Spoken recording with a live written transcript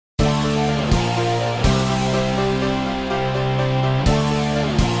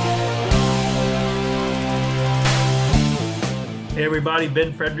Hey everybody,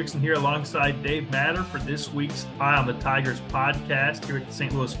 Ben Fredrickson here alongside Dave Matter for this week's Eye on the Tigers podcast here at the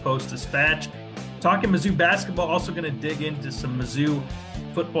St. Louis Post-Dispatch. Talking Mizzou basketball, also going to dig into some Mizzou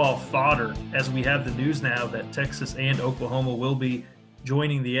football fodder as we have the news now that Texas and Oklahoma will be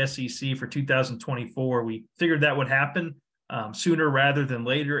joining the SEC for 2024. We figured that would happen sooner rather than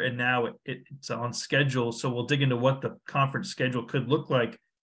later, and now it's on schedule. So we'll dig into what the conference schedule could look like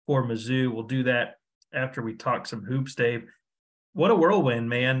for Mizzou. We'll do that after we talk some hoops, Dave. What a whirlwind,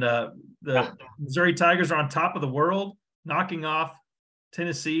 man. The Missouri Tigers are on top of the world, knocking off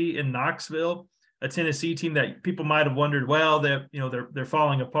Tennessee in Knoxville, a Tennessee team that people might have wondered, well, they're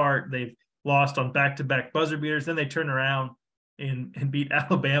falling apart. They've lost on back-to-back buzzer beaters. Then they turn around and beat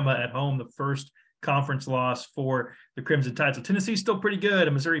Alabama at home, the first conference loss for the Crimson Tide. So Tennessee's still pretty good,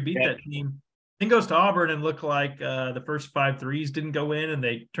 and Missouri beat that team. Then goes to Auburn and looked like the first 5 threes didn't go in, and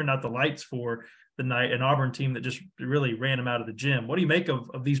they turned out the lights for the night, an Auburn team that just really ran them out of the gym. What do you make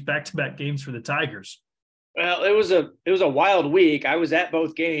of these back-to-back games for the Tigers? Well, it was a wild week. I was at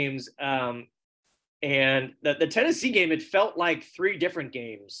both games, and the Tennessee game, it felt like 3 different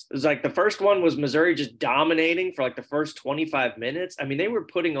games. It was like the first one was Missouri just dominating for like the first 25 minutes. I mean, they were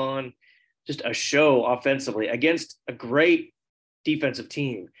putting on just a show offensively against a great defensive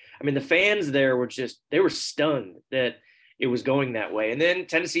team. I mean, the fans there were they were stunned that it was going that way. And then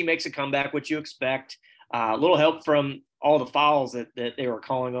Tennessee makes a comeback, which you expect. A little help from all the fouls that they were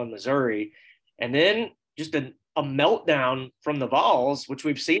calling on Missouri. And then just a meltdown from the Vols, which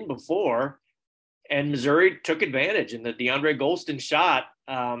we've seen before. And Missouri took advantage. And the DeAndre Golston shot,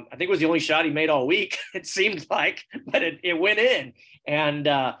 I think was the only shot he made all week, it seemed like, but it went in. And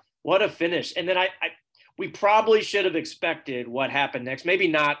what a finish. And then we probably should have expected what happened next. Maybe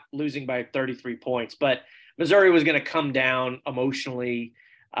not losing by 33 points, but Missouri was going to come down emotionally.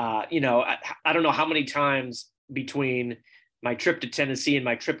 I don't know how many times between my trip to Tennessee and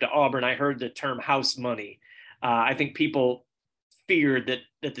my trip to Auburn, I heard the term house money. I think people feared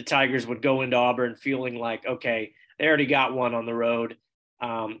that the Tigers would go into Auburn feeling like, okay, they already got one on the road.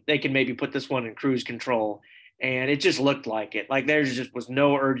 They can maybe put this one in cruise control. And it just looked like it. Like there just was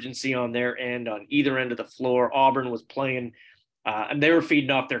no urgency on their end, on either end of the floor. Auburn was playing and they were feeding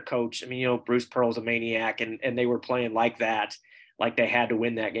off their coach. I mean, Bruce Pearl's a maniac, and they were playing like that, like they had to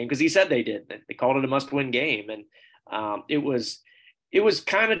win that game because he said they did. They called it a must-win game, and it was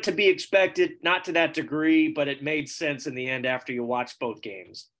kind of to be expected, not to that degree, but it made sense in the end after you watch both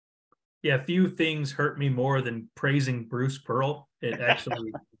games. Yeah, few things hurt me more than praising Bruce Pearl. It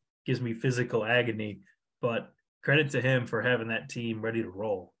actually gives me physical agony, but credit to him for having that team ready to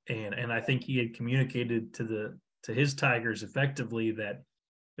roll. And I think he had communicated to his Tigers effectively that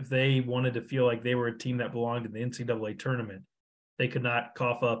if they wanted to feel like they were a team that belonged in the NCAA tournament, they could not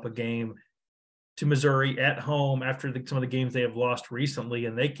cough up a game to Missouri at home after some of the games they have lost recently.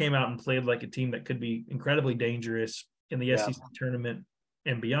 And they came out and played like a team that could be incredibly dangerous in the SEC tournament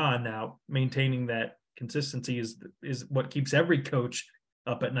and beyond. Now, maintaining that consistency is what keeps every coach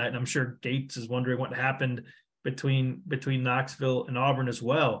up at night. And I'm sure Gates is wondering what happened between Knoxville and Auburn as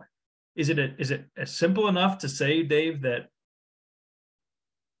well. Is it simple enough to say, Dave, that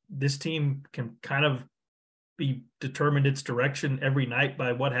this team can kind of be determined its direction every night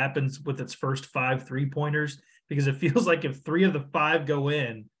by what happens with its first 5 3-pointers? Because it feels like if 3 of the 5 go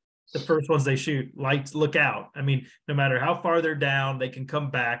in, the first ones they shoot, lights, look out. I mean, no matter how far they're down, they can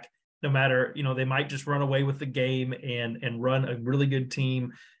come back. No matter, they might just run away with the game and run a really good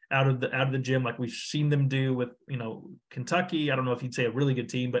team out of the gym, like we've seen them do with Kentucky. I don't know if you'd say a really good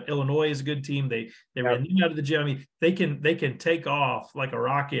team, but Illinois is a good team. They ran out of the gym. I mean, they can take off like a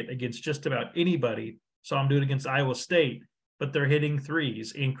rocket against just about anybody. So I'm doing against Iowa State, but they're hitting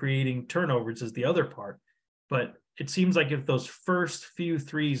threes and creating turnovers is the other part. But it seems like if those first few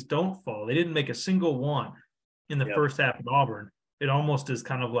threes don't fall, they didn't make a single one in the first half of Auburn. It almost is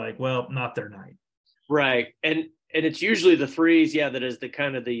kind of like, well, not their night. Right. And it's usually the threes, that is the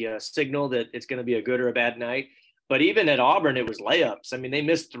kind of the signal that it's going to be a good or a bad night. But even at Auburn, it was layups. I mean, they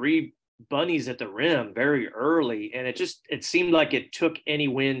missed 3 bunnies at the rim very early, and it seemed like it took any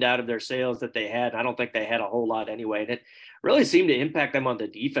wind out of their sails that they had. I don't think they had a whole lot anyway. And it really seemed to impact them on the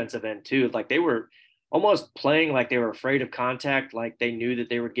defensive end too. Like they were almost playing like they were afraid of contact, like they knew that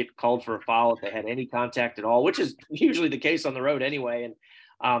they would get called for a foul if they had any contact at all, which is usually the case on the road anyway. And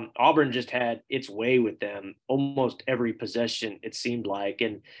Auburn just had its way with them almost every possession, it seemed like,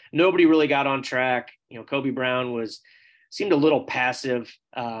 and nobody really got on track. Kobe Brown seemed a little passive.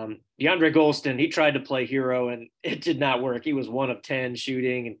 DeAndre Golston, he tried to play hero and it did not work. He was 1 of 10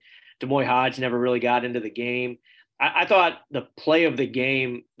 shooting, and D'Moy Hodge never really got into the game. I thought the play of the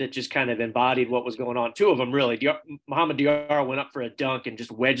game that just kind of embodied what was going on. Two of them really. Mohamed Diarra went up for a dunk and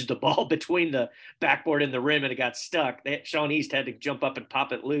just wedged the ball between the backboard and the rim, and it got stuck. Sean East had to jump up and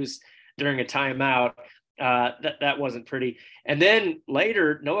pop it loose during a timeout. That wasn't pretty. And then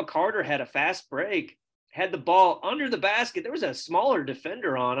later, Noah Carter had a fast break, had the ball under the basket. There was a smaller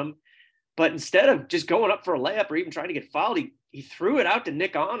defender on him, but instead of just going up for a layup or even trying to get fouled, he threw it out to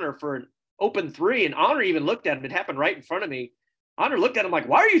Nick Honor for an open three, and Honor even looked at him. It happened right in front of me. Honor looked at him like,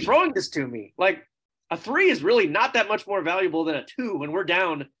 why are you throwing this to me? Like, a three is really not that much more valuable than a two when we're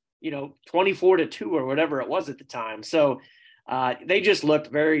down, 24-2 or whatever it was at the time. So they just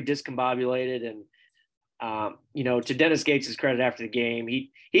looked very discombobulated. And, to Dennis Gates' credit after the game, he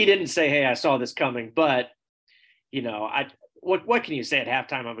didn't say, hey, I saw this coming, but, what can you say at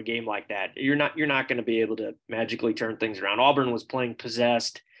halftime of a game like that? You're not going to be able to magically turn things around. Auburn was playing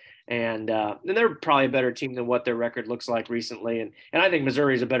possessed. And they're probably a better team than what their record looks like recently. And I think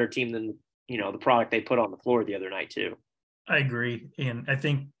Missouri is a better team than, the product they put on the floor the other night too. I agree. And I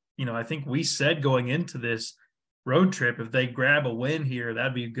think we said going into this road trip, if they grab a win here,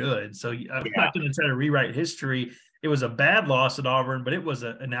 that'd be good. So I'm not going to try to rewrite history. It was a bad loss at Auburn, but it was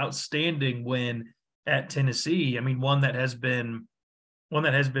an outstanding win at Tennessee. I mean, one that has been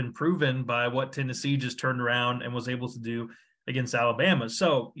proven by what Tennessee just turned around and was able to do against Alabama.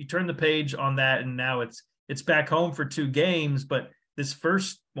 So you turn the page on that, and now it's back home for 2 games. But this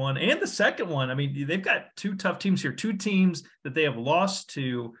first one and the second one, I mean, they've got 2 tough teams here, 2 teams that they have lost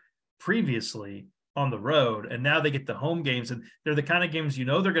to previously on the road, and now they get the home games, and they're the kind of games they're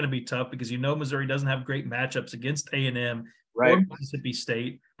going to be tough because Missouri doesn't have great matchups against A&M or Mississippi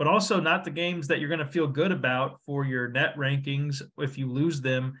State, but also not the games that you're going to feel good about for your net rankings if you lose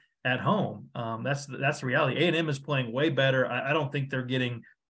them at home. That's the reality. A&M is playing way better. I don't think they're getting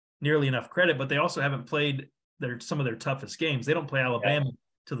nearly enough credit, but they also haven't played some of their toughest games. They don't play Alabama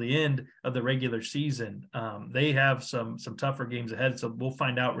till the end of the regular season. They have some tougher games ahead, so we'll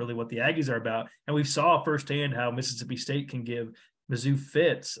find out really what the Aggies are about. And we saw firsthand how Mississippi State can give Mizzou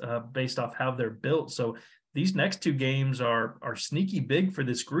fits based off how they're built. So these next 2 games are sneaky big for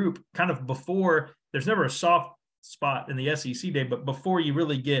this group, kind of before. There's never a soft spot in the SEC day, but before you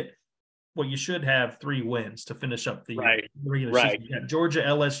really get what you should have 3 wins to finish up the regular season. You got Georgia,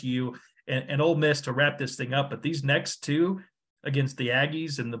 LSU, and Ole Miss to wrap this thing up. But these next 2 against the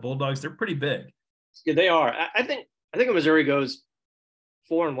Aggies and the Bulldogs, they're pretty big. Yeah, they are. I think if Missouri goes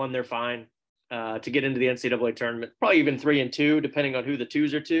 4-1, they're fine to get into the NCAA tournament. Probably even 3-2, depending on who the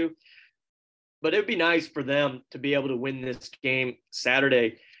 2s are to. But it would be nice for them to be able to win this game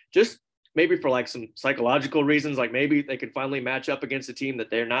Saturday, just maybe for like some psychological reasons, like maybe they could finally match up against a team that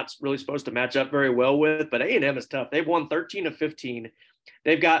they're not really supposed to match up very well with. But A&M is tough. They've won 13 of 15.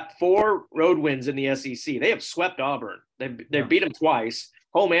 They've got 4 road wins in the SEC. They have swept Auburn. They've beat them twice,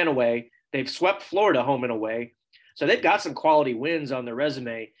 home and away. They've swept Florida home and away. So they've got some quality wins on their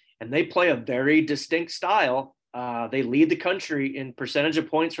resume, and they play a very distinct style. They lead the country in percentage of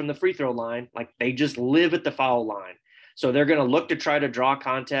points from the free throw line. Like, they just live at the foul line. So they're going to look to try to draw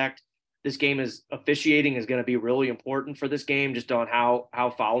contact. This game officiating is going to be really important for this game, just on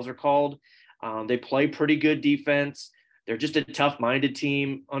how fouls are called. They play pretty good defense. They're just a tough-minded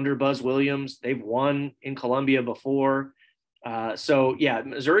team under Buzz Williams. They've won in Columbia before.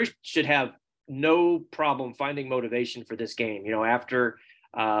 Missouri should have no problem finding motivation for this game, after,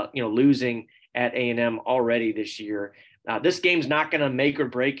 losing at A&M already this year. This game's not going to make or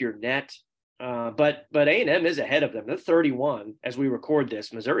break your net, but A&M is ahead of them. They're 31 as we record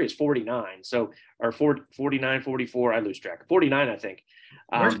this. Missouri is 49, or 49, 44. I lose track. 49, I think.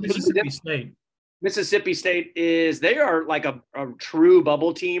 Where's Mississippi State? Mississippi State they are like a true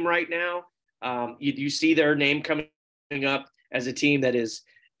bubble team right now. You see their name coming up as a team that is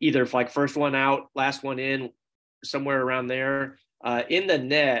either like first one out, last one in, somewhere around there. In the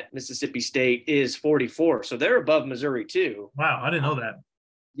net, Mississippi State is 44, so they're above Missouri too. Wow, I didn't know that.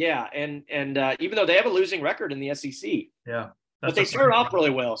 Yeah, and even though they have a losing record in the SEC, but they started off really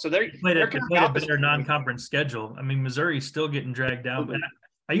well. So they played a better non-conference schedule. I mean, Missouri's still getting dragged down. But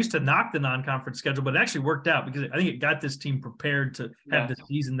I used to knock the non-conference schedule, but it actually worked out because I think it got this team prepared to have the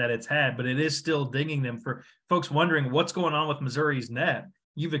season that it's had. But it is still dinging them. For folks wondering what's going on with Missouri's net,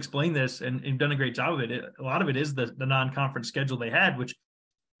 you've explained this and you've done a great job of it. A lot of it is the non-conference schedule they had, which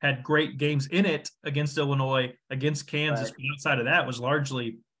had great games in it against Illinois, against Kansas. Right. But outside of that was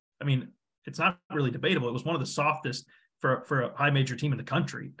largely, I mean, it's not really debatable. It was one of the softest for a high major team in the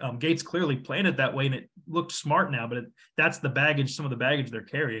country. Gates clearly planned it that way, and it looked smart now, but that's the baggage, some of the baggage they're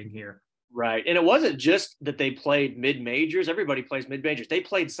carrying here. Right. And it wasn't just that they played mid-majors. Everybody plays mid-majors. They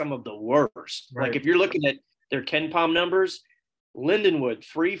played some of the worst. Right. Like if you're looking at their KenPom numbers, Lindenwood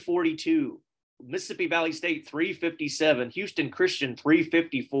 342, Mississippi Valley State 357, Houston Christian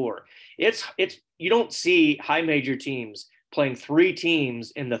 354. It's you don't see high major teams playing 3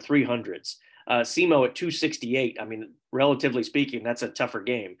 teams in the 300s. SEMO at 268. I mean, relatively speaking, that's a tougher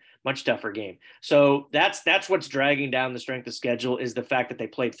game, much tougher game. So that's what's dragging down the strength of schedule, is the fact that they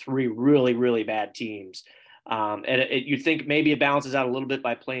played 3 really, really bad teams. And you'd think maybe it balances out a little bit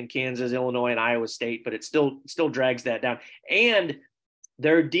by playing Kansas, Illinois, and Iowa State, but it still drags that down. And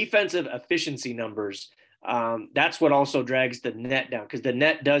their defensive efficiency numbers, that's what also drags the net down, because the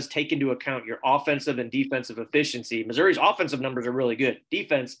net does take into account your offensive and defensive efficiency. Missouri's offensive numbers are really good.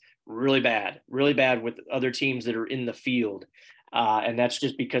 Defense, really bad with other teams that are in the field. And that's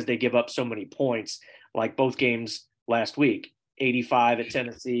just because they give up so many points, like both games last week, 85 at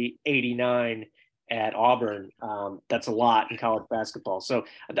Tennessee, 89 at Auburn. That's a lot in college basketball. So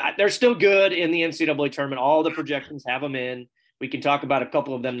they're still good in the NCAA tournament. All the projections have them in. We can talk about a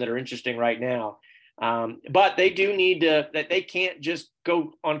couple of them that are interesting right now. But they do need that they can't just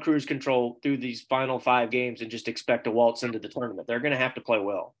go on cruise control through these final 5 games and just expect to waltz into the tournament. They're going to have to play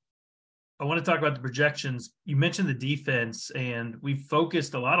well. I want to talk about the projections. You mentioned the defense, and we've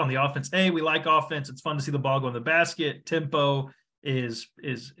focused a lot on the offense. Hey, we like offense. It's fun to see the ball go in the basket. Tempo is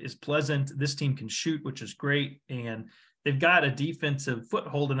pleasant. This team can shoot, which is great. And they've got a defensive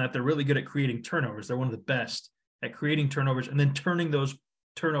foothold in that they're really good at creating turnovers. They're one of the best at creating turnovers and then turning those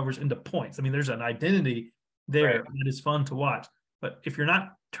turnovers into points. I mean, there's an identity there that is fun to watch. But if you're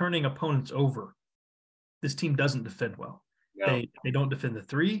not turning opponents over, this team doesn't defend well. No. They don't defend the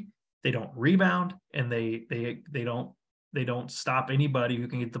 3. They don't rebound, and they don't stop anybody who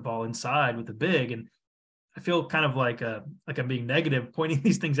can get the ball inside with the big. And I feel kind of like I'm being negative pointing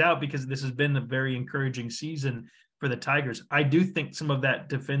these things out, because this has been a very encouraging season for the Tigers. I do think some of that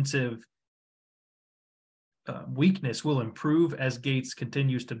defensive weakness will improve as Gates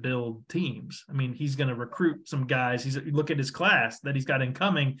continues to build teams. I mean, he's going to recruit some guys. Look at his class that he's got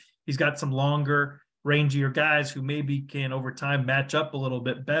incoming. He's got some longer, rangier guys who maybe can over time match up a little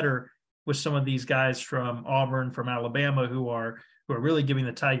bit better with some of these guys from Auburn, from Alabama, who are really giving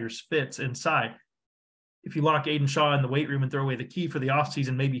the Tigers fits inside. If you lock Aiden Shaw in the weight room and throw away the key for the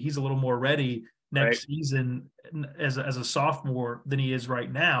offseason, maybe he's a little more ready next season as a sophomore than he is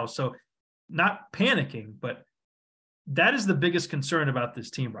right now. So not panicking, but that is the biggest concern about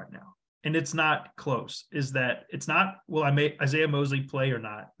this team right now. And it's not close, is that it's not, will Isaiah Mosley play or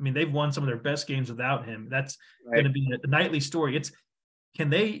not? I mean, they've won some of their best games without him. That's going to be a nightly story. It's,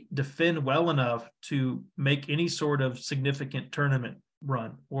 can they defend well enough to make any sort of significant tournament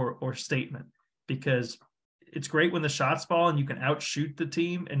run or statement? Because it's great when the shots fall and you can outshoot the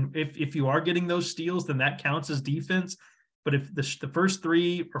team. And if you are getting those steals, then that counts as defense. But if the first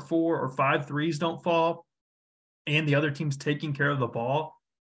 3 or 4 or 5 threes don't fall and the other team's taking care of the ball,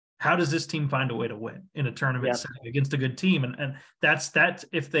 how does this team find a way to win in a tournament setting against a good team? And that's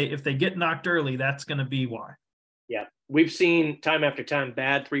if they get knocked early, that's going to be why. Yeah, we've seen time after time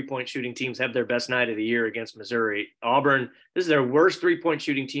bad 3-point shooting teams have their best night of the year against Missouri. Auburn, this is their worst 3-point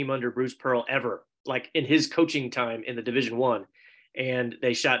shooting team under Bruce Pearl ever, like in his coaching time in the Division I. And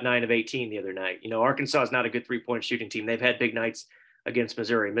they shot 9 of 18 the other night. You know, Arkansas is not a good 3-point shooting team. They've had big nights against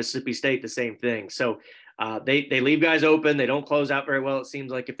Missouri. Mississippi State, the same thing. So they leave guys open. They don't close out very well, it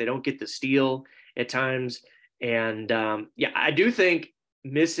seems like, if they don't get the steal at times. And I do think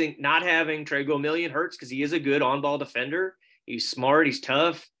not having Trey Gomillion hurts, because he is a good on-ball defender. He's smart. He's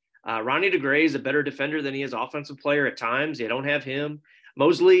tough. Ronnie DeGray is a better defender than he is offensive player at times. They don't have him.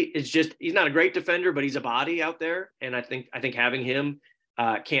 Mosley is he's not a great defender, but he's a body out there. And I think having him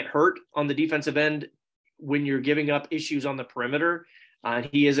can't hurt on the defensive end when you're giving up issues on the perimeter. And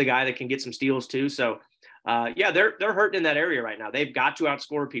he is a guy that can get some steals too. So they're hurting in that area right now. They've got to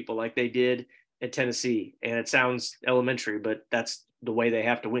outscore people like they did at Tennessee. And it sounds elementary, but that's the way they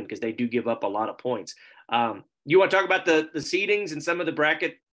have to win, because they do give up a lot of points. You want to talk about the seedings and some of the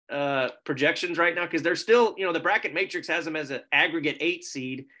bracket projections right now? Because they're still, the bracket matrix has them as an aggregate 8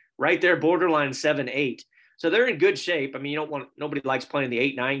 seed right there, borderline 7-8. So they're in good shape. I mean, nobody likes playing the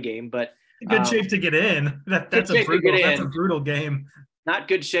 8-9 game, but good shape to get in. That's a brutal game. Not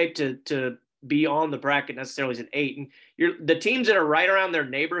good shape to be on the bracket necessarily as an 8. And the teams that are right around their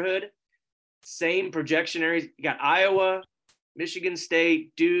neighborhood, same projection areas. You got Iowa, Michigan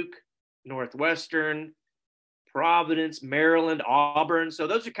State, Duke, Northwestern, Providence, Maryland, Auburn. So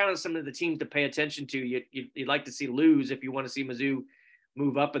those are kind of some of the teams to pay attention to. You'd like to see lose if you want to see Mizzou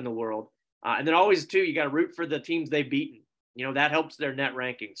move up in the world. And then always, too, you got to root for the teams they've beaten. That helps their net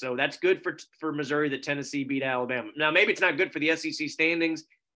ranking. So that's good for Missouri that Tennessee beat Alabama. Now, maybe it's not good for the SEC standings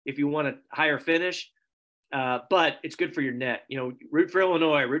if you want a higher finish, but it's good for your net. Root for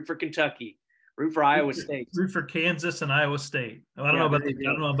Illinois, root for Kentucky, root for Iowa State, root for Kansas and Iowa State. I don't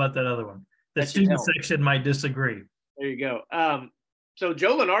know about that other one. The That student section might disagree. There you go. So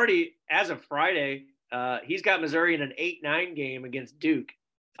Joe Lunardi, as of Friday, he's got Missouri in an 8-9 game against Duke.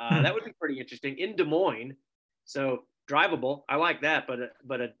 That would be pretty interesting in Des Moines. So drivable. I like that.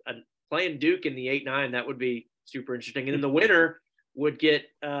 But playing Duke in the 8-9, that would be super interesting. And then the winner would get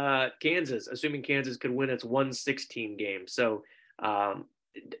Kansas, assuming Kansas could win its 1-16 game. So an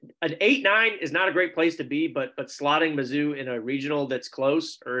 8-9 is not a great place to be, but slotting Mizzou in a regional that's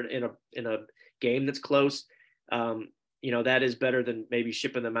close, or in a game that's close, that is better than maybe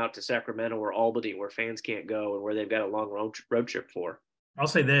shipping them out to Sacramento or Albany, where fans can't go and where they've got a long road trip for. I'll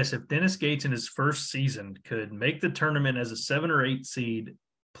say this: if Dennis Gates in his first season could make the tournament as a 7 or 8 seed,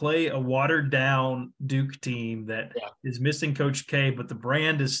 play a watered down Duke team that is missing Coach K, but the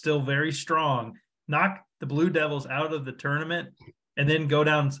brand is still very strong, knock the Blue Devils out of the tournament, and then go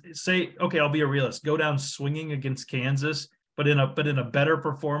down, say, okay, I'll be a realist, go down swinging against Kansas, but in a better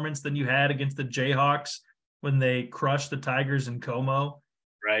performance than you had against the Jayhawks when they crushed the Tigers in Como.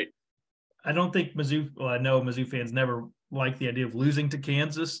 Right. I don't think I know Mizzou fans never like the idea of losing to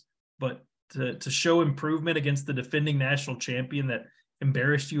Kansas, but to show improvement against the defending national champion that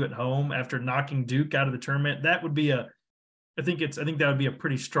embarrassed you at home after knocking Duke out of the tournament, that would be I think that would be a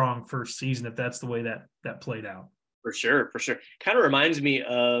pretty strong first season if that's the way that played out. For sure. Kind of reminds me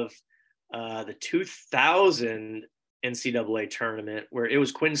of the 2000 NCAA tournament, where it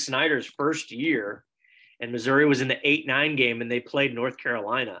was Quinn Snyder's first year and Missouri was in the 8-9 game and they played North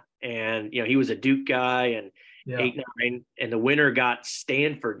Carolina. And, he was a Duke guy, and 8-9, and the winner got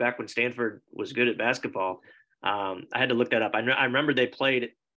Stanford back when Stanford was good at basketball. I had to look that up. I remember they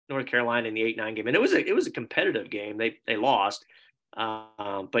played North Carolina in the 8-9 game, and it was a competitive game. They lost.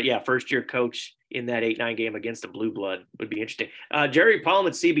 But yeah, first year coach in that 8-9 game against a blue blood would be interesting. Jerry Palm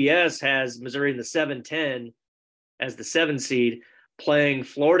at CBS has Missouri in the 7-10 as the 7 seed, playing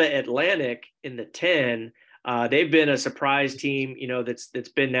Florida Atlantic in the 10. They've been a surprise team, that's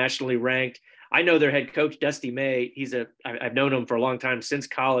been nationally ranked. I know their head coach, Dusty May. I've known him for a long time, since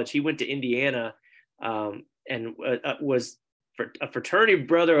college. He went to Indiana and was a fraternity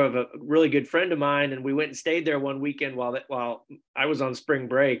brother of a really good friend of mine. And we went and stayed there one weekend while I was on spring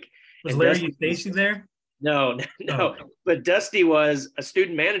break. Was Larry Stacy there? No. Oh. But Dusty was a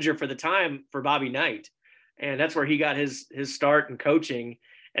student manager for the time for Bobby Knight. And that's where he got his start in coaching.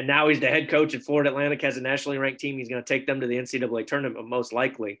 And now he's the head coach at Florida Atlantic, has a nationally ranked team. He's going to take them to the NCAA tournament, most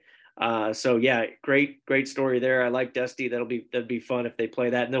likely. So yeah, great story there. I like Dusty. That'd be fun if they play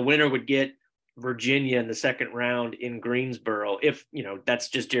that. And the winner would get Virginia in the second round in Greensboro. If that's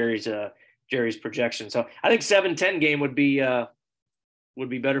just Jerry's projection. So I think 7-10 game would be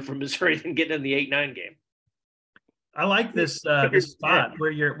better for Missouri than getting in the 8-9 game. I like this spot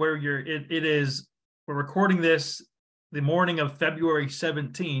where it is. We're recording this the morning of February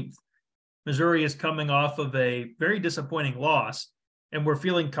 17th. Missouri is coming off of a very disappointing loss, and we're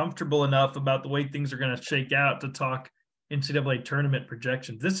feeling comfortable enough about the way things are going to shake out to talk NCAA tournament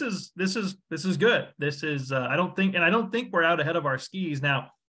projections. This is good. This is I don't think we're out ahead of our skis.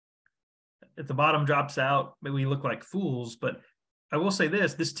 Now, if the bottom drops out, maybe we look like fools, but I will say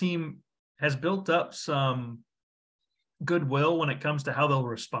this team has built up some goodwill when it comes to how they'll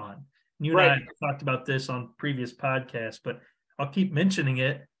respond. You and I talked about this on previous podcasts, but I'll keep mentioning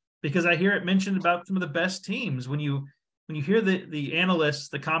it because I hear it mentioned about some of the best teams. When you hear the analysts,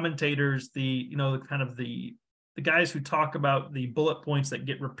 the commentators, the guys who talk about the bullet points that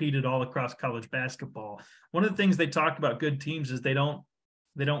get repeated all across college basketball, one of the things they talk about good teams is they don't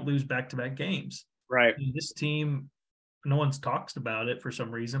lose back-to-back games. Right. And this team, no one's talks about it for some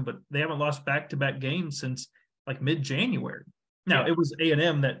reason, but they haven't lost back-to-back games since like mid-January. Now, It was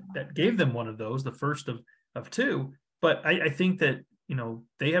A&M that gave them one of those, the first of two. But I think that,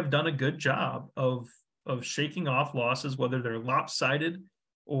 they have done a good job of shaking off losses, whether they're lopsided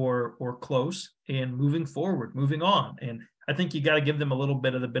or close, and moving forward, moving on. And I think you got to give them a little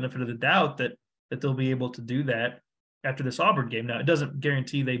bit of the benefit of the doubt that they'll be able to do that after this Auburn game. Now, it doesn't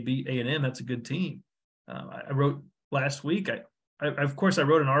guarantee they beat A&M. That's a good team. I wrote last week, I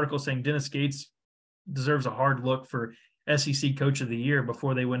wrote an article saying Dennis Gates deserves a hard look for SEC Coach of the Year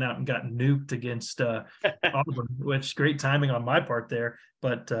before they went out and got nuked against Auburn, which great timing on my part there.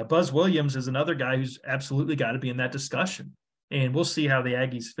 But Buzz Williams is another guy who's absolutely got to be in that discussion. And we'll see how the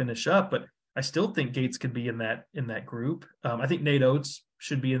Aggies finish up. But I still think Gates could be in that group. I think Nate Oates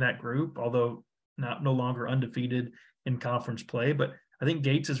should be in that group, although no longer undefeated in conference play. But I think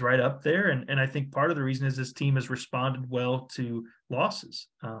Gates is right up there. And I think part of the reason is this team has responded well to losses.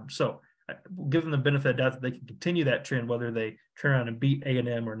 So we'll give them the benefit of the doubt that they can continue that trend, whether they turn around and beat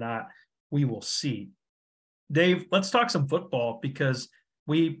A&M or not, we will see. Dave, let's talk some football, because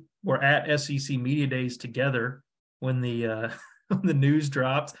we were at SEC Media Days together when the when the news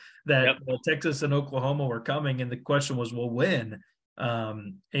dropped that Texas and Oklahoma were coming, and the question was, well, when?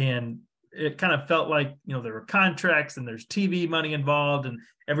 And it kind of felt like, there were contracts and there's TV money involved, and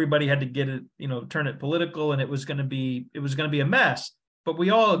everybody had to get it, turn it political, and it was going to be a mess. But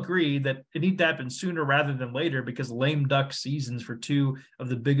we all agreed that it needed to happen sooner rather than later, because lame duck seasons for two of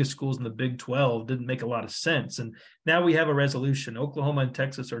the biggest schools in the Big 12 didn't make a lot of sense. And now we have a resolution. Oklahoma and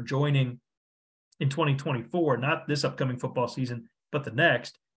Texas are joining in 2024, not this upcoming football season, but the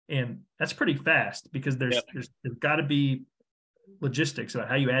next. And that's pretty fast, because there's got to be logistics about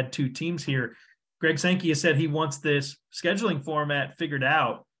how you add two teams here. Greg Sankey has said he wants this scheduling format figured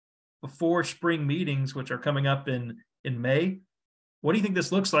out before spring meetings, which are coming up in May. What do you think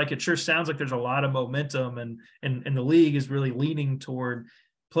this looks like? It sure sounds like there's a lot of momentum, and the league is really leaning toward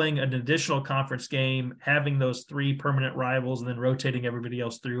playing an additional conference game, having those three permanent rivals, and then rotating everybody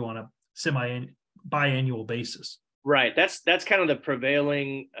else through on a biannual basis. Right. That's kind of the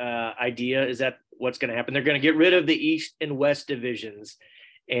prevailing idea, is that what's going to happen. They're going to get rid of the East and West divisions,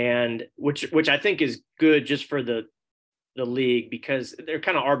 and which I think is good just for the league, because they're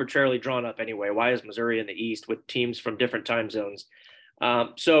kind of arbitrarily drawn up anyway. Why is Missouri in the East with teams from different time zones?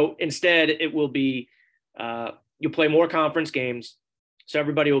 So instead, it will be you'll play more conference games, so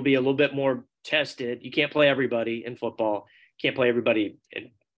everybody will be a little bit more tested. You can't play everybody in football. You can't play everybody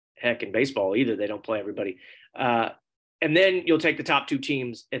in baseball either. They don't play everybody. And then you'll take the top two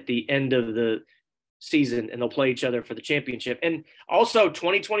teams at the end of the season, and they'll play each other for the championship. And also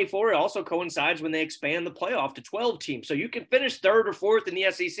 2024 also coincides when they expand the playoff to 12 teams. So you can finish third or fourth in the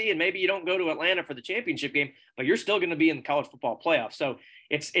SEC, and maybe you don't go to Atlanta for the championship game, but you're still going to be in the college football playoff. So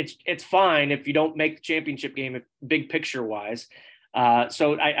it's fine if you don't make the championship game, big picture wise.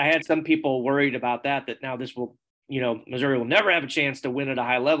 So I had some people worried about that now this will, Missouri will never have a chance to win at a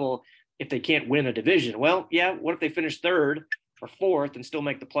high level if they can't win a division. Well, yeah, what if they finish third or fourth and still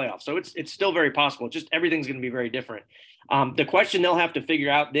make the playoffs? So it's still very possible. Just everything's going to be very different. The question they'll have to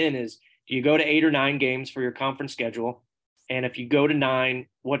figure out then is, do you go to 8 or 9 games for your conference schedule? And if you go to 9,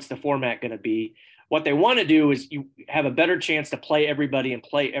 what's the format going to be? What they want to do is you have a better chance to play everybody and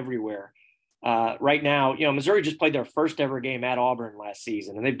play everywhere. Right now, Missouri just played their first ever game at Auburn last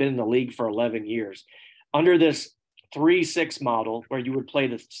season, and they've been in the league for 11 years. Under this 3-6 model, where you would play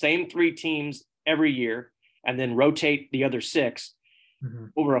the same 3 teams every year and then rotate the other 6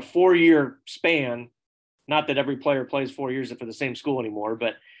 over a 4-year span. Not that every player plays 4 years for the same school anymore,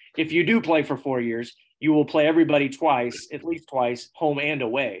 but if you do play for 4 years, you will play everybody twice, at least twice, home and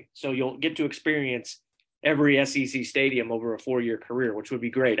away. So you'll get to experience every SEC stadium over a 4-year career, which would be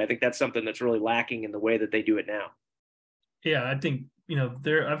great. I think that's something that's really lacking in the way that they do it now. Yeah, I think,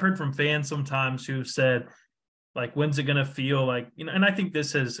 I've heard from fans sometimes who've said, like, when's it going to feel like, and I think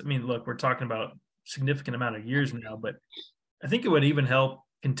this is, look, we're talking about significant amount of years now, but I think it would even help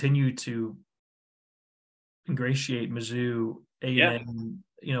continue to ingratiate Mizzou, A&M,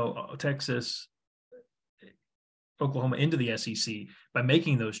 Texas, Oklahoma into the SEC by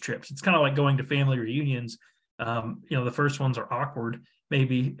making those trips. It's kind of like going to family reunions. The first ones are awkward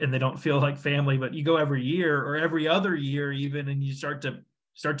maybe, and they don't feel like family, but you go every year or every other year even, and you start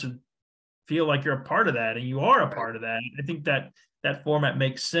to feel like you're a part of that, and you are a part of that. I think that format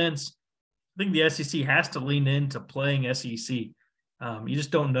makes sense. I think the SEC has to lean into playing SEC. You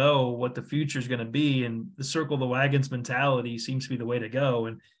just don't know what the future is going to be, and the circle the wagons mentality seems to be the way to go.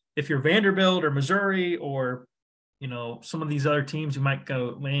 And if you're Vanderbilt or Missouri or some of these other teams, you might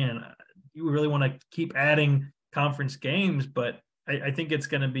go, man, you really want to keep adding conference games, but I think it's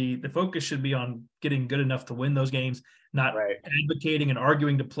going to be, the focus should be on getting good enough to win those games, not advocating and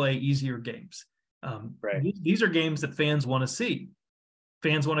arguing to play easier games. These are games that fans want to see,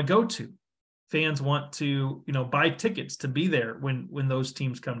 fans want to go to, fans want to, buy tickets to be there when those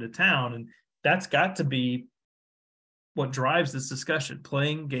teams come to town. And that's got to be what drives this discussion,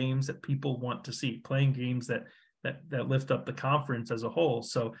 playing games that people want to see, playing games that lift up the conference as a whole.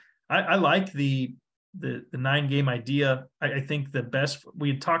 So I like the 9-game idea. I think the best, we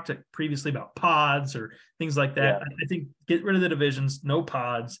had talked previously about pods or things like that. Yeah. I think get rid of the divisions, no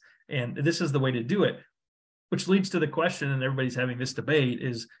pods, and this is the way to do it, which leads to the question, and everybody's having this debate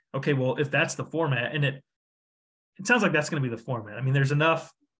is, okay, well, if that's the format, and it sounds like that's going to be the format. There's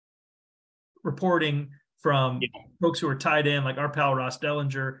enough reporting from folks who are tied in, like our pal Ross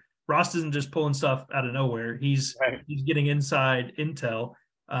Dellinger. Ross isn't just pulling stuff out of nowhere. He's getting inside intel,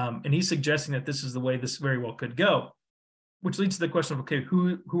 and he's suggesting that this is the way this very well could go. which leads to the question of, okay,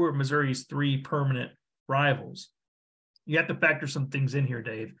 who are Missouri's three permanent rivals? You have to factor some things in here,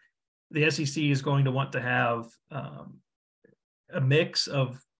 Dave. The SEC is going to want to have a mix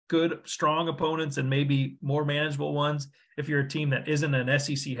of good, strong opponents and maybe more manageable ones. If you're a team that isn't an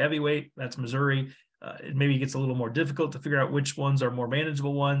SEC heavyweight, that's Missouri. It maybe gets a little more difficult to figure out which ones are more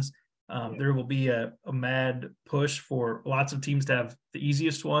manageable ones. There will be a mad push for lots of teams to have the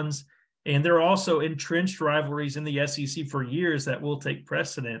easiest ones. And there are also entrenched rivalries in the SEC for years that will take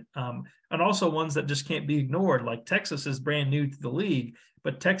precedent, and also ones that just can't be ignored. Like Texas is brand new to the league,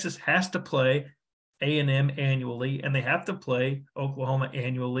 but Texas has to play A&M annually, and they have to play Oklahoma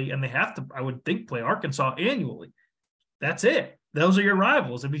annually, and they have to, I would think, play Arkansas annually. That's it. Those are your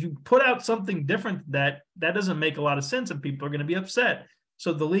rivals. If you put out something different, that doesn't make a lot of sense, and people are going to be upset.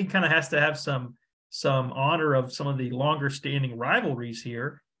 So the league kind of has to have some honor of some of the longer standing rivalries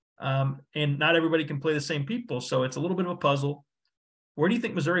here. And not everybody can play the same people. So it's a little bit of a puzzle. Where do you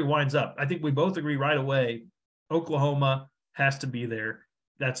think Missouri winds up? I think we both agree right away. Oklahoma has to be there.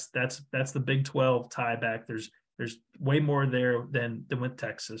 That's the Big 12 tie back. There's way more there than with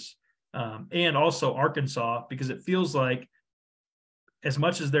Texas. And also Arkansas, because it feels like as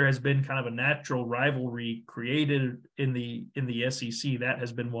much as there has been kind of a natural rivalry created in the SEC, that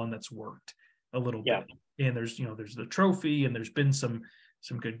has been one that's worked a little bit. And there's the trophy, and there's been some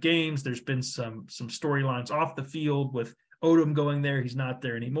good games. There's been some storylines off the field with Odom going there. He's not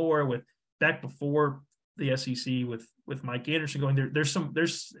there anymore. With back before the SEC with Mike Anderson going there.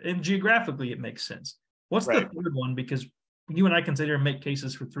 And geographically it makes sense. What's the third one? Because you and I can sit here and make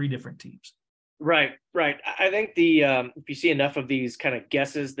cases for three different teams. Right. I think if you see enough of these kind of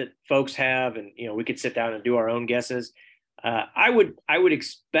guesses that folks have, and we could sit down and do our own guesses. I would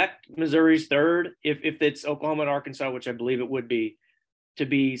expect Missouri's third if it's Oklahoma and Arkansas, which I believe it would be, to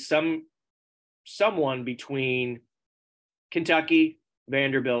be someone between Kentucky,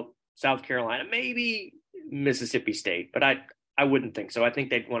 Vanderbilt, South Carolina, maybe Mississippi State, but I wouldn't think so. I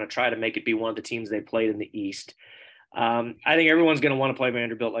think they'd want to try to make it be one of the teams they played in the East. I think everyone's going to want to play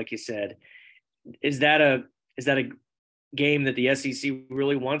Vanderbilt, like you said. Is that a game that the SEC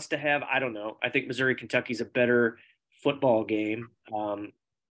really wants to have? I don't know. I think Missouri-Kentucky's a better football game,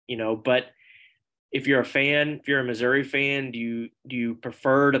 but if you're a Missouri fan, do you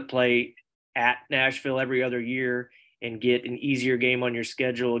prefer to play at Nashville every other year and get an easier game on your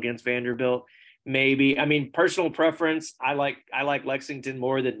schedule against Vanderbilt? Maybe. I mean, personal preference, I like Lexington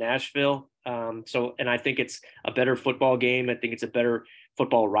more than Nashville. And I think it's a better football game. I think it's a better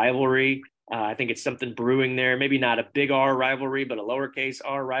football rivalry. I think it's something brewing there. Maybe not a big R rivalry, but a lowercase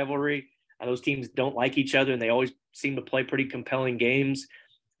r rivalry. Those teams don't like each other, and they always seem to play pretty compelling games.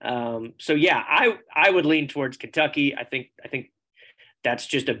 I would lean towards Kentucky. I think that's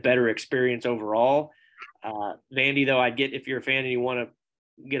just a better experience overall. Vandy, though, I'd get if you're a fan and you want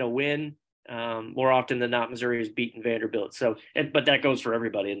to get a win. More often than not, Missouri has beaten Vanderbilt. But that goes for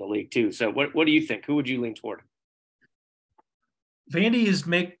everybody in the league too. So what do you think? Who would you lean toward? Vandy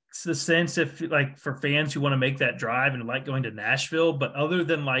makes the sense if, like, for fans who want to make that drive and like going to Nashville, but other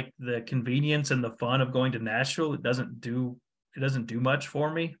than like the convenience and the fun of going to Nashville, it doesn't do much for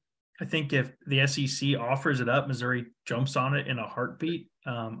me. I think if the SEC offers it up, Missouri jumps on it in a heartbeat.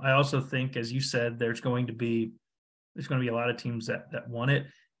 I also think, as you said, there's going to be a lot of teams that want it.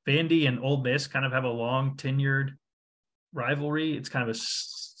 Vandy and Ole Miss kind of have a long tenured rivalry. It's kind of a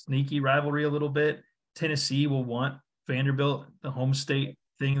sneaky rivalry a little bit. Tennessee will want Vanderbilt, the home state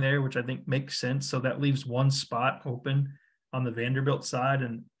thing there, which I think makes sense. So that leaves one spot open on the Vanderbilt side.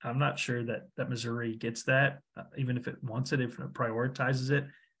 And I'm not sure that Missouri gets that, even if it wants it, if it prioritizes it.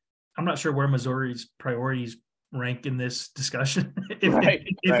 I'm not sure where Missouri's priorities rank in this discussion, if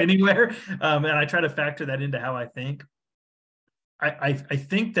anywhere. And I try to factor that into how I think. I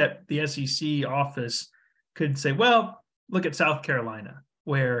think that the SEC office could say, well, look at South Carolina,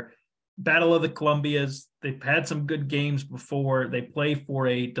 where Battle of the Columbias, they've had some good games before. They play for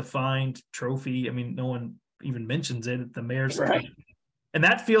a defined trophy. I mean, no one even mentions it at the Mayor's. Right. And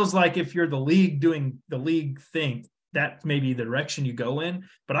that feels like if you're the league doing the league thing, that may be the direction you go in.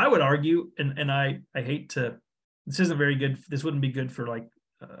 But I would argue, and I hate to, this isn't very good. This wouldn't be good for like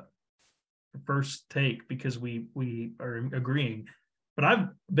first take because we are agreeing. But I've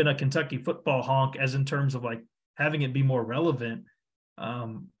been a Kentucky football honk as in terms of like having it be more relevant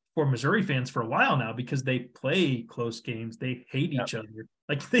for Missouri fans for a while now, because they play close games. They hate each other.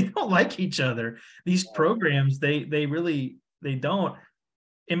 Like, they don't like each other. These programs, they don't.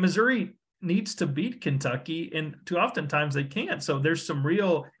 And Missouri needs to beat Kentucky, and too oftentimes they can't. So there's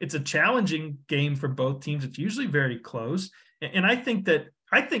it's a challenging game for both teams. It's usually very close. And I think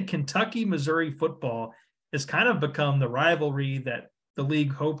Kentucky, Missouri football has kind of become the rivalry that the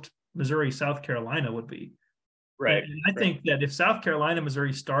league hoped Missouri, South Carolina would be. Right. And I think that if South Carolina,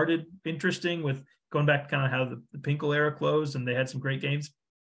 Missouri started interesting with going back to kind of how the Pinkel era closed and they had some great games,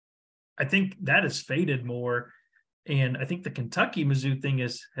 I think that has faded more. And I think the Kentucky Mizzou thing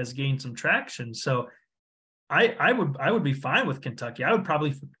has gained some traction. So I would be fine with Kentucky. I would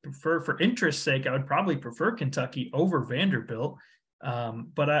probably prefer, for interest's sake, I would probably prefer Kentucky over Vanderbilt.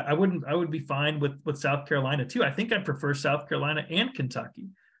 But I would be fine with South Carolina too. I think I prefer South Carolina and Kentucky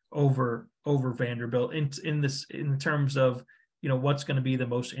over Vanderbilt in terms of, what's going to be the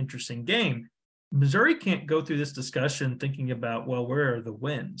most interesting game. Missouri can't go through this discussion thinking about, well, where are the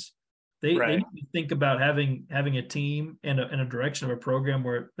wins? They need to think about having a team and a direction of a program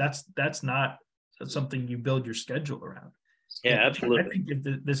where that's not something you build your schedule around. Yeah, and absolutely. I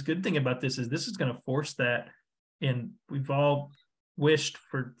think this good thing about this is going to force that. And we've all wished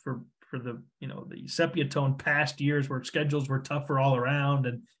for the the sepia tone past years where schedules were tougher all around,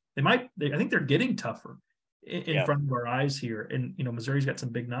 and I think they're getting tougher in front of our eyes here. And Missouri's got some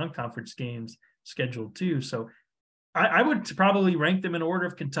big non-conference games scheduled too. So I would probably rank them in order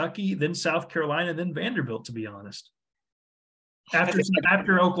of Kentucky, then South Carolina, then Vanderbilt, to be honest.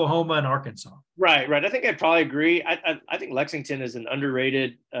 After Oklahoma and Arkansas. Right. I think I'd probably agree. I think Lexington is an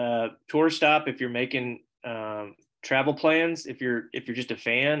underrated tour stop if you're making travel plans. If you're just a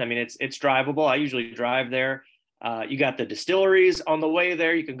fan, I mean, it's drivable. I usually drive there. You got the distilleries on the way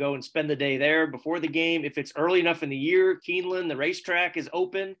there. You can go and spend the day there before the game. If it's early enough in the year, Keeneland, the racetrack is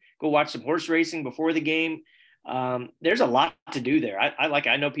open. Go watch some horse racing before the game. There's a lot to do there.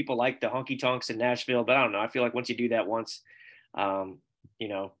 I know people like the honky tonks in Nashville, but I don't know. I feel like once you do that once,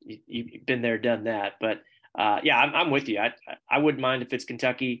 you've been there, done that. But I'm with you. I wouldn't mind if it's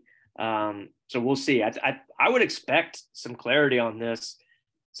Kentucky. So we'll see. I would expect some clarity on this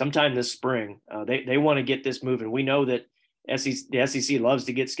sometime this spring. They want to get this moving. We know that the SEC loves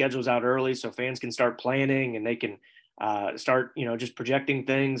to get schedules out early so fans can start planning and they can start, just projecting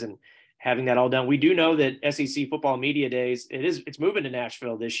things and having that all done. We do know that SEC football media days, it's moving to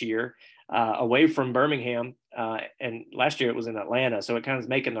Nashville this year, away from Birmingham. And last year it was in Atlanta. So it kind of is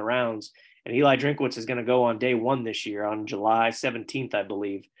making the rounds. And Eli Drinkwitz is going to go on day one this year on July 17th, I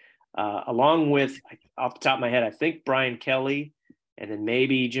believe, along with, off the top of my head, I think Brian Kelly and then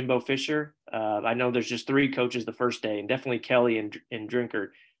maybe Jimbo Fisher. I know there's just 3 coaches the first day, and definitely Kelly and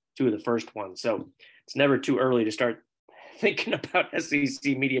Drinker, 2 of the first ones. So it's never too early to start thinking about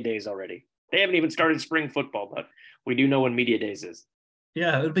SEC media days already. They haven't even started spring football, but we do know when media days is.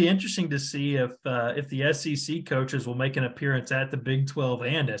 Yeah, it would be interesting to see if the SEC coaches will make an appearance at the Big 12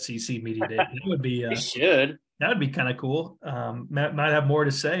 and SEC media day. That would be They should. That would be kind of cool. Matt might have more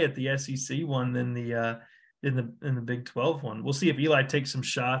to say at the SEC one than in the Big 12 one. We'll see if Eli takes some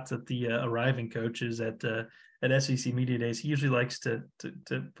shots at the arriving coaches at SEC media days. He usually likes to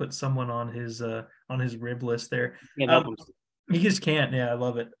put someone on his rib list there. He just can't. Yeah, I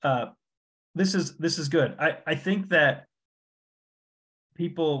love it. This is good. I think that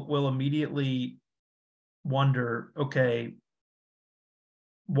people will immediately wonder, okay,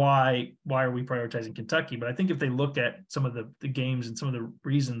 why are we prioritizing Kentucky? But I think if they look at some of the games and some of the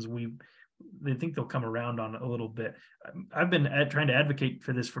reasons they think they'll come around on it a little bit. I've been trying to advocate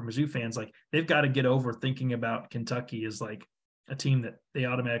for this for Mizzou fans. Like, they've got to get over thinking about Kentucky as like a team that they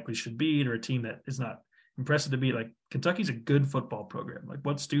automatically should beat or a team that is not impressive to beat. Like, Kentucky's a good football program. Like,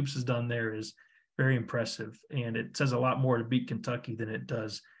 what Stoops has done there is very impressive. And it says a lot more to beat Kentucky than it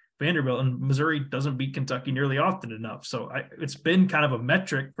does Vanderbilt. And Missouri doesn't beat Kentucky nearly often enough. So it's been kind of a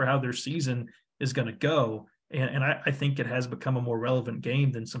metric for how their season is going to go. And I think it has become a more relevant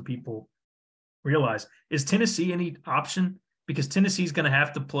game than some people realize. Is Tennessee any option? Because Tennessee's going to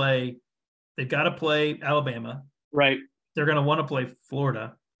have to play. They've got to play Alabama. Right. They're going to want to play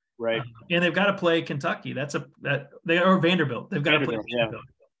Florida. Right. And they've got to play Kentucky. Or Vanderbilt. They've got to play Vanderbilt.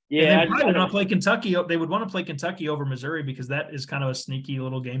 Yeah. And they probably would want to play Kentucky. They would want to play Kentucky over Missouri because that is kind of a sneaky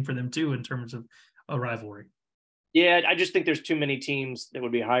little game for them too in terms of a rivalry. Yeah, I just think there's too many teams that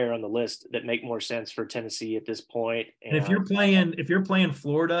would be higher on the list that make more sense for Tennessee at this point. And if you're playing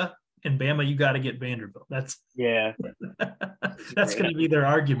Florida and Bama, you got to get Vanderbilt. That's going to be their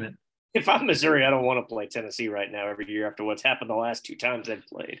argument. If I'm Missouri, I don't want to play Tennessee right now every year after what's happened the last 2 times they've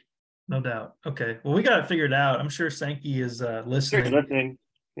played. No doubt. Okay. Well, we got it figured out. I'm sure Sankey is listening.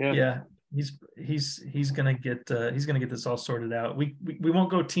 Yeah. He's gonna get this all sorted out. We won't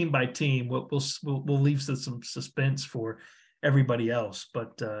go team by team. We'll leave some suspense for everybody else.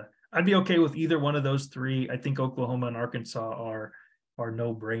 But I'd be okay with either one of those 3. I think Oklahoma and Arkansas are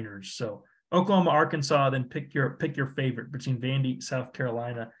no brainers. So Oklahoma, Arkansas, then pick your favorite between Vandy, South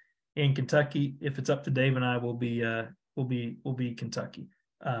Carolina, in Kentucky. If it's up to Dave and I, will be Kentucky.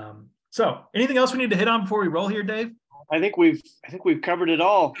 So anything else we need to hit on before we roll here, Dave? I think we've covered it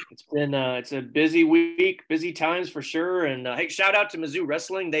all. It's been it's a busy week, busy times for sure. And hey, shout out to Mizzou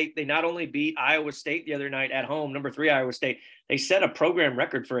Wrestling. They not only beat Iowa State the other night at home, number 3 Iowa State. They set a program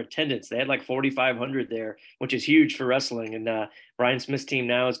record for attendance. They had like 4,500 there, which is huge for wrestling. And Brian Smith's team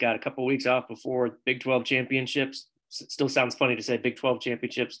now has got a couple of weeks off before Big 12 championships. It still sounds funny to say Big 12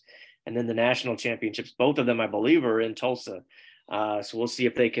 championships, and then the national championships. Both of them, I believe, are in Tulsa. So we'll see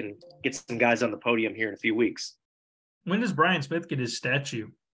if they can get some guys on the podium here in a few weeks. When does Brian Smith get his statue?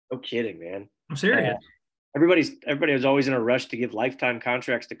 No kidding, man. I'm serious. Everybody was always in a rush to give lifetime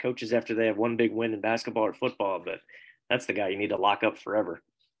contracts to coaches after they have one big win in basketball or football, but that's the guy you need to lock up forever.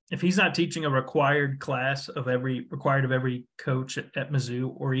 If he's not teaching a required class of every coach at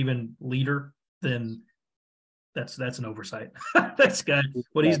Mizzou or even leader, then that's an oversight. That's good.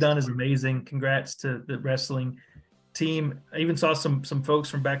 What he's done is amazing. Congrats to the wrestling team. I even saw some folks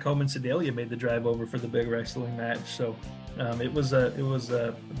from back home in Sedalia made the drive over for the big wrestling match. So it was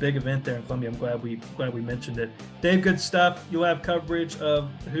a big event there in Columbia. I'm glad we mentioned it. Dave, good stuff. You'll have coverage of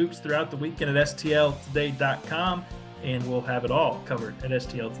hoops throughout the weekend at stltoday.com, and we'll have it all covered at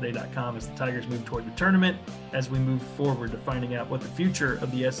stltoday.com as the Tigers move toward the tournament, as we move forward to finding out what the future of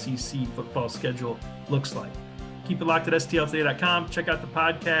the SEC football schedule looks like. Keep it locked at stltoday.com. Check out the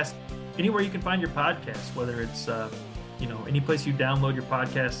podcast anywhere you can find your podcast, whether it's any place you download your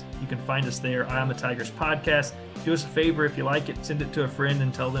podcast, you can find us there. Eye on the Tigers podcast. Do us a favor, if you like it, send it to a friend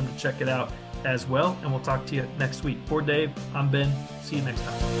and tell them to check it out as well. And we'll talk to you next week. For Dave, I'm Ben. See you next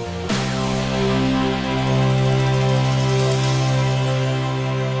time.